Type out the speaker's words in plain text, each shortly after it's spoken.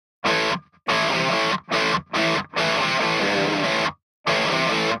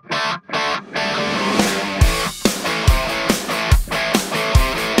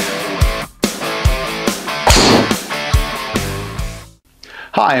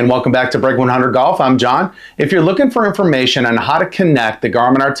Hi, and welcome back to Break 100 Golf. I'm John. If you're looking for information on how to connect the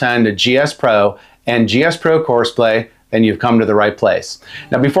Garmin R10 to GSPro and GSPro Courseplay, then you've come to the right place.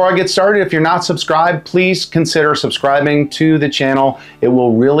 Now, before I get started, if you're not subscribed, please consider subscribing to the channel. It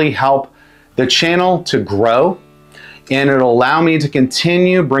will really help the channel to grow, and it'll allow me to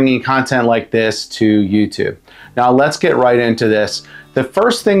continue bringing content like this to YouTube. Now, let's get right into this. The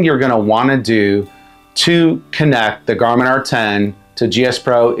first thing you're going to want to do to connect the Garmin R10 to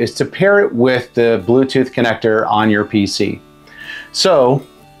GSPro is to pair it with the Bluetooth connector on your PC. So,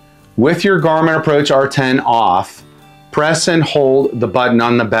 with your Garmin Approach R10 off, press and hold the button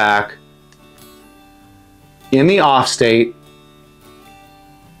on the back in the off state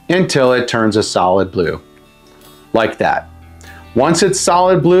until it turns a solid blue, like that. Once it's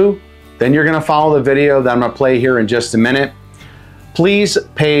solid blue, then you're going to follow the video that I'm going to play here in just a minute. Please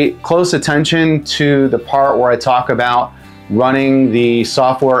pay close attention to the part where I talk about running the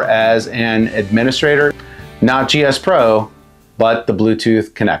software as an administrator, not GSPro, but the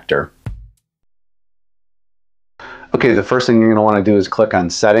Bluetooth connector. Okay, the first thing you're going to want to do is click on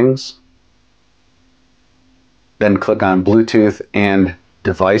Settings, then click on Bluetooth and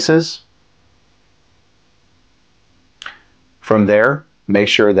Devices. From there, make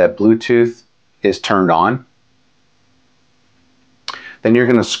sure that Bluetooth is turned on. Then you're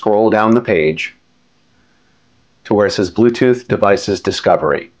going to scroll down the page to where it says Bluetooth Devices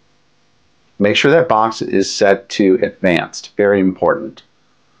Discovery. Make sure that box is set to Advanced, very important.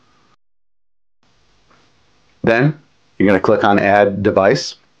 Then you're going to click on Add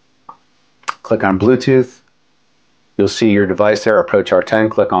Device, click on Bluetooth. You'll see your device there, Approach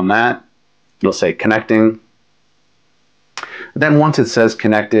R10, click on that. You'll say Connecting. Then once it says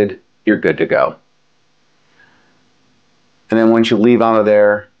Connected, you're good to go. And then once you leave out of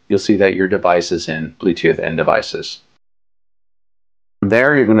there, you'll see that your device is in Bluetooth and Devices. From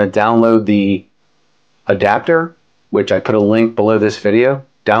there, you're going to download the adapter, which I put a link below this video.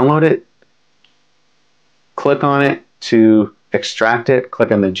 Download it, click on it to extract it, click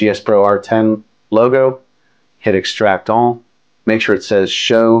on the GSPro R10 logo, hit Extract All, make sure it says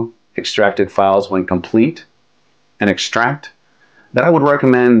Show Extracted Files when complete, and extract. Then I would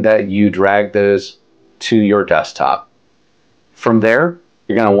recommend that you drag those to your desktop. From there,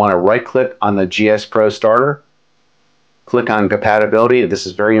 you're going to want to right-click on the GSPro starter, click on Compatibility. This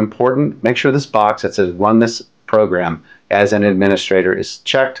is very important. Make sure this box that says Run this program as an administrator is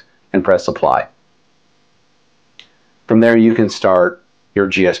checked and press Apply. From there, you can start your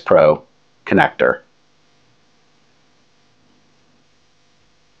GSPro connector.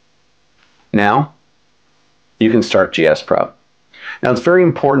 Now, you can start GSPro. Now, it's very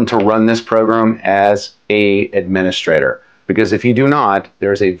important to run this program as an administrator, because if you do not,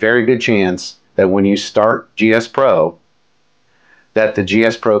 there's a very good chance that when you start GSPro, that the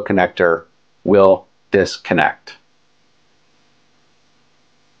GSPro connector will disconnect.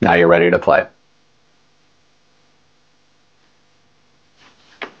 Now you're ready to play.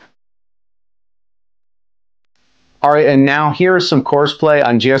 All right, and now here's some course play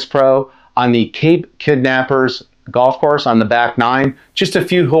on GSPro on the Cape Kidnappers golf course on the back 9. Just a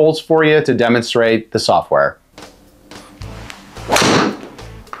few holes for you to demonstrate the software.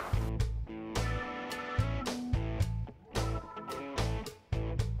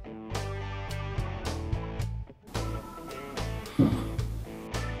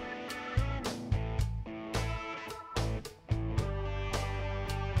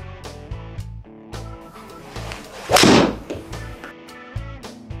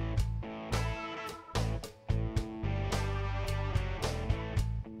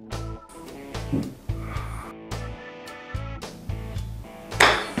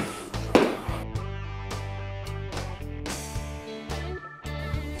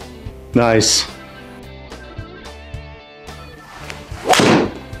 Nice.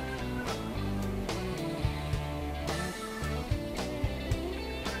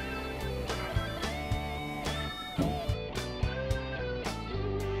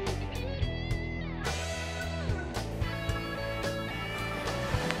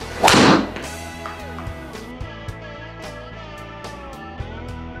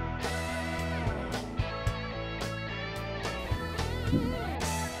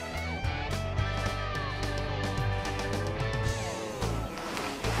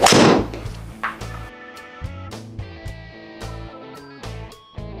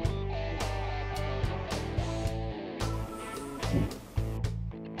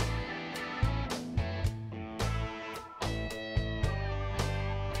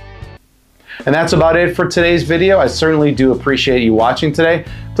 And that's about it for today's video. I certainly do appreciate you watching today.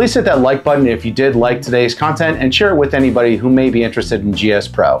 Please hit that like button if you did like today's content and share it with anybody who may be interested in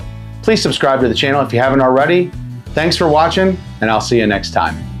GSPro. Please subscribe to the channel if you haven't already. Thanks for watching, and I'll see you next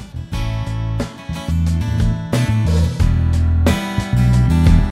time.